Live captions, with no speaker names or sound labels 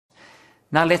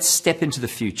Now let's step into the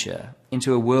future,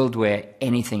 into a world where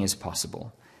anything is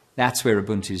possible. That's where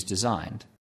Ubuntu is designed.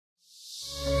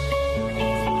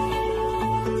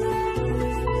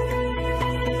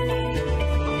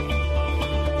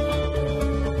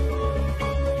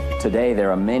 Today,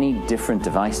 there are many different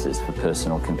devices for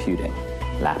personal computing: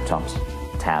 laptops,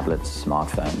 tablets,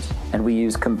 smartphones, and we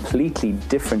use completely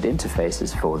different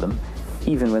interfaces for them,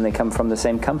 even when they come from the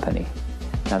same company.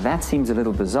 Now that seems a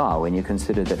little bizarre when you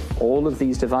consider that all of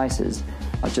these devices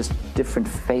are just different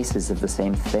faces of the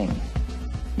same thing.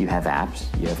 You have apps,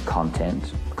 you have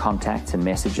content, contacts and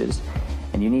messages,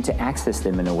 and you need to access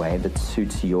them in a way that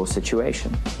suits your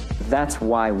situation. That's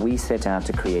why we set out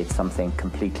to create something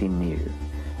completely new.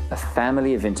 A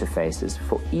family of interfaces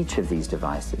for each of these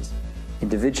devices,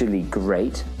 individually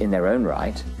great in their own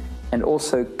right, and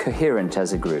also coherent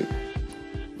as a group.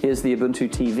 Here's the Ubuntu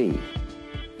TV.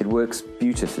 It works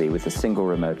beautifully with a single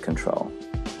remote control.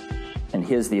 And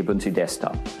here's the Ubuntu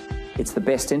desktop. It's the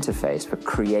best interface for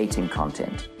creating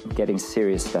content, getting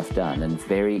serious stuff done, and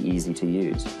very easy to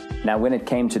use. Now, when it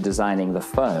came to designing the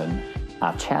phone,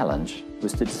 our challenge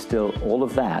was to distill all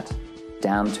of that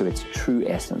down to its true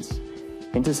essence,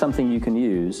 into something you can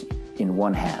use in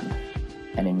one hand.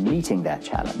 And in meeting that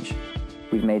challenge,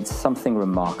 we've made something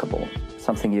remarkable,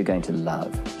 something you're going to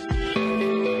love.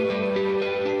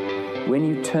 When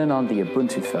you turn on the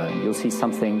Ubuntu phone, you'll see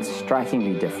something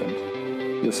strikingly different.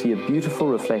 You'll see a beautiful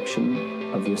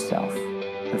reflection of yourself,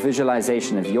 a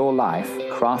visualization of your life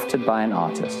crafted by an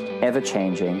artist,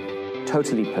 ever-changing,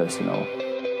 totally personal,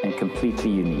 and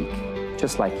completely unique,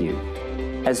 just like you.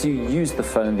 As you use the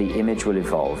phone, the image will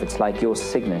evolve. It's like your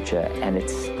signature, and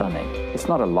it's stunning. It's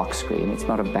not a lock screen, it's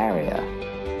not a barrier.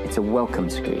 It's a welcome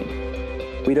screen.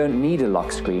 We don't need a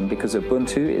lock screen because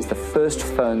Ubuntu is the first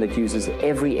phone that uses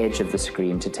every edge of the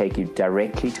screen to take you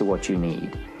directly to what you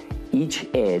need. Each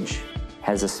edge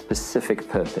has a specific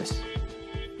purpose.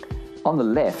 On the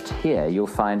left here, you'll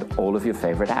find all of your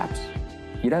favorite apps.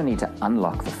 You don't need to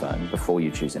unlock the phone before you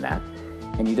choose an app.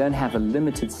 And you don't have a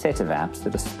limited set of apps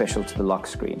that are special to the lock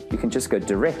screen. You can just go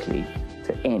directly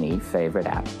to any favorite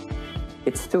app.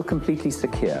 It's still completely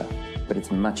secure, but it's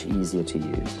much easier to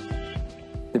use.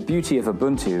 The beauty of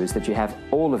Ubuntu is that you have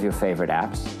all of your favorite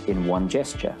apps in one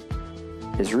gesture.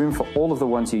 There's room for all of the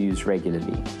ones you use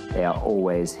regularly. They are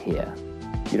always here.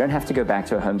 You don't have to go back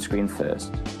to a home screen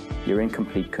first. You're in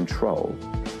complete control.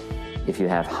 If you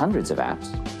have hundreds of apps,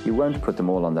 you won't put them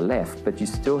all on the left, but you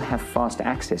still have fast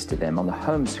access to them on the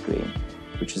home screen,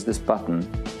 which is this button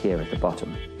here at the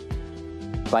bottom.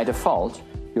 By default,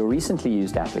 your recently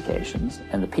used applications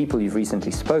and the people you've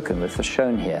recently spoken with are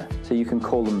shown here, so you can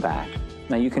call them back.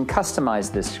 Now you can customize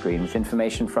this screen with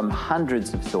information from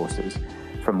hundreds of sources,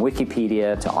 from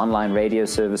Wikipedia to online radio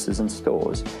services and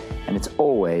stores, and it's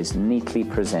always neatly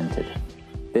presented.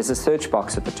 There's a search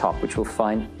box at the top which will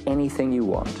find anything you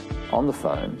want on the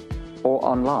phone or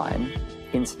online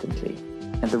instantly.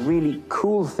 And the really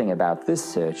cool thing about this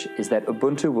search is that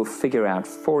Ubuntu will figure out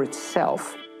for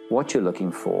itself what you're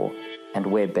looking for and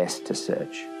where best to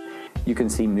search. You can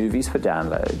see movies for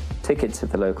download, tickets at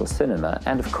the local cinema,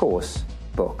 and of course,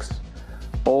 books,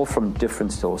 all from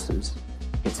different sources.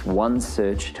 It's one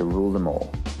search to rule them all.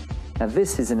 Now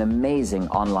this is an amazing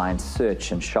online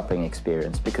search and shopping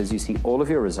experience because you see all of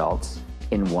your results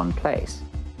in one place.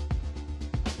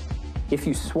 If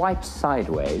you swipe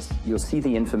sideways, you'll see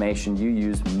the information you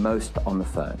use most on the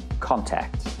phone: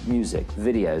 contacts, music,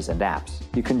 videos, and apps.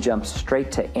 You can jump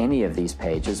straight to any of these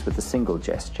pages with a single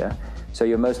gesture, so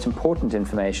your most important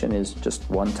information is just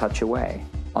one touch away.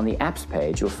 On the apps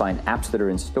page, you'll find apps that are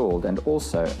installed and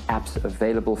also apps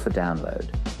available for download.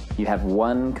 You have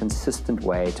one consistent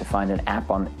way to find an app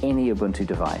on any Ubuntu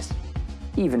device,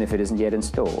 even if it isn't yet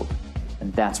installed,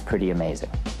 and that's pretty amazing.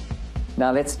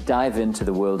 Now let's dive into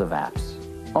the world of apps.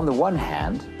 On the one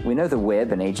hand, we know the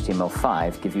web and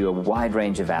HTML5 give you a wide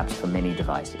range of apps for many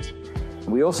devices.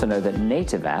 We also know that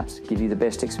native apps give you the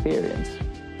best experience.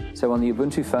 So on the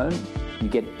Ubuntu phone, you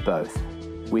get both.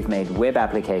 We've made web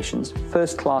applications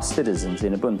first-class citizens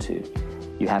in Ubuntu.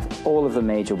 You have all of the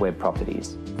major web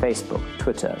properties: Facebook,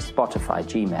 Twitter, Spotify,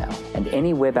 Gmail, and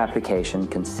any web application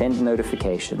can send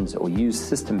notifications or use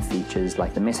system features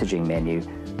like the messaging menu,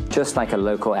 just like a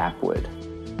local app would.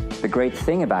 The great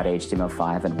thing about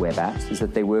HTML5 and web apps is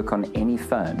that they work on any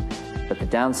phone, but the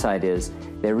downside is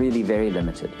they're really very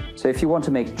limited. So if you want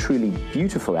to make truly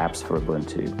beautiful apps for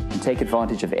Ubuntu and take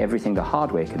advantage of everything the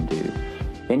hardware can do,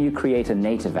 then you create a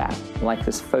native app like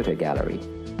this photo gallery.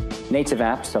 Native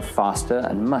apps are faster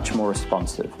and much more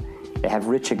responsive. They have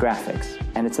richer graphics,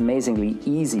 and it's amazingly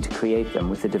easy to create them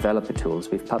with the developer tools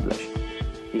we've published.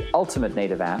 The ultimate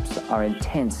native apps are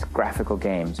intense graphical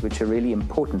games, which are really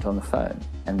important on the phone.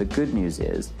 And the good news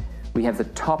is, we have the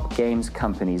top games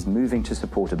companies moving to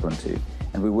support Ubuntu,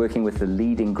 and we're working with the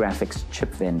leading graphics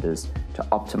chip vendors to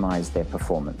optimize their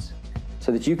performance,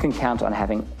 so that you can count on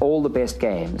having all the best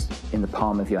games in the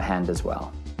palm of your hand as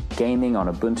well. Gaming on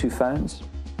Ubuntu phones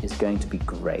is going to be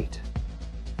great.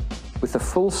 With a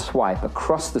full swipe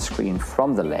across the screen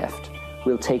from the left,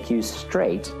 we'll take you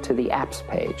straight to the apps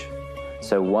page.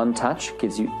 So one touch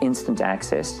gives you instant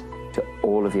access to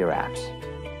all of your apps.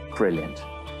 Brilliant.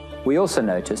 We also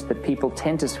noticed that people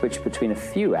tend to switch between a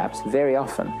few apps very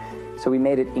often, so we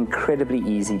made it incredibly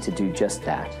easy to do just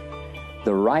that.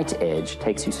 The right edge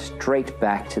takes you straight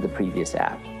back to the previous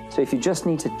app. So if you just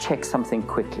need to check something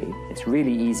quickly, it's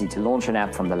really easy to launch an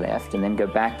app from the left and then go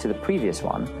back to the previous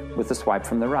one with a swipe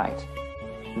from the right.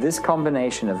 This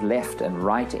combination of left and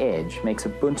right edge makes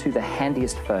Ubuntu the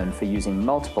handiest phone for using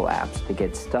multiple apps to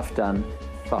get stuff done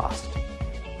fast.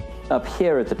 Up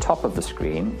here at the top of the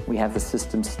screen, we have the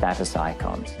system status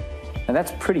icons. Now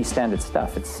that's pretty standard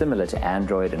stuff. It's similar to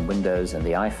Android and Windows and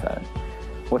the iPhone.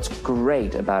 What's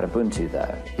great about Ubuntu,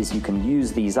 though, is you can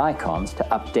use these icons to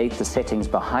update the settings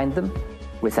behind them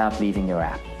without leaving your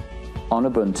app. On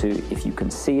Ubuntu, if you can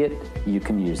see it, you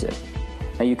can use it.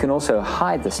 Now you can also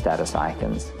hide the status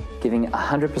icons, giving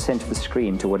 100% of the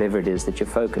screen to whatever it is that you're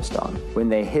focused on. When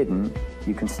they're hidden,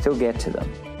 you can still get to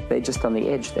them. They're just on the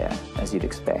edge there, as you'd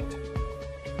expect.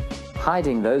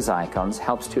 Hiding those icons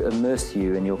helps to immerse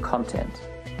you in your content.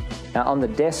 Now on the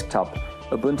desktop,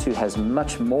 Ubuntu has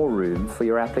much more room for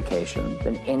your application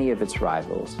than any of its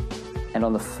rivals. And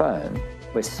on the phone,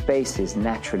 where space is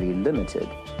naturally limited,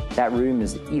 that room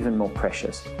is even more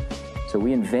precious. So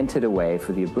we invented a way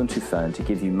for the Ubuntu phone to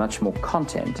give you much more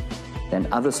content than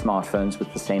other smartphones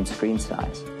with the same screen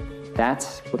size.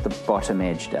 That's what the bottom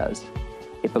edge does.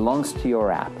 It belongs to your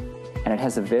app, and it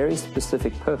has a very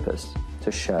specific purpose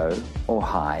to show or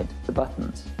hide the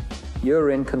buttons.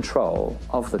 You're in control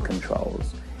of the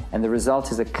controls, and the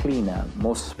result is a cleaner,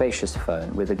 more spacious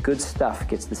phone where the good stuff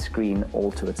gets the screen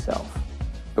all to itself.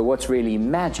 But what's really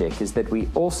magic is that we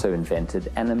also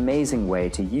invented an amazing way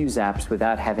to use apps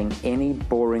without having any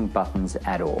boring buttons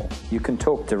at all. You can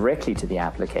talk directly to the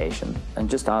application and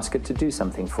just ask it to do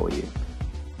something for you.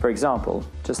 For example,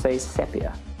 just say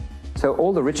sepia. So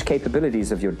all the rich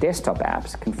capabilities of your desktop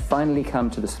apps can finally come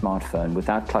to the smartphone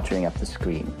without cluttering up the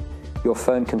screen. Your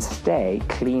phone can stay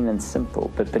clean and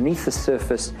simple, but beneath the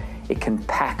surface, it can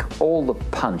pack all the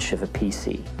punch of a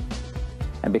PC.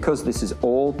 And because this is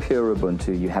all pure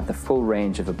Ubuntu, you have the full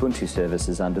range of Ubuntu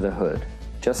services under the hood,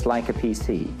 just like a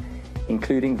PC,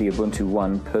 including the Ubuntu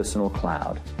One personal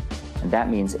cloud. And that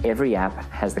means every app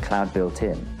has the cloud built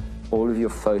in. All of your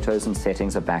photos and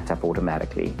settings are backed up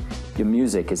automatically. Your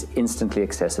music is instantly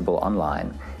accessible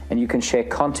online, and you can share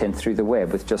content through the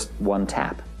web with just one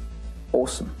tap.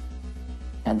 Awesome.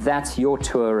 And that's your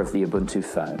tour of the Ubuntu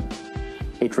phone.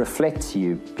 It reflects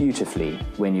you beautifully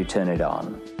when you turn it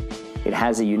on. It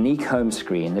has a unique home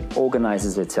screen that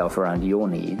organizes itself around your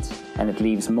needs, and it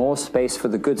leaves more space for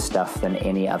the good stuff than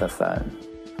any other phone.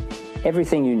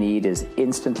 Everything you need is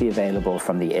instantly available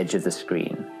from the edge of the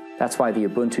screen. That's why the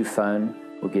Ubuntu phone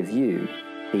will give you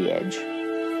the edge.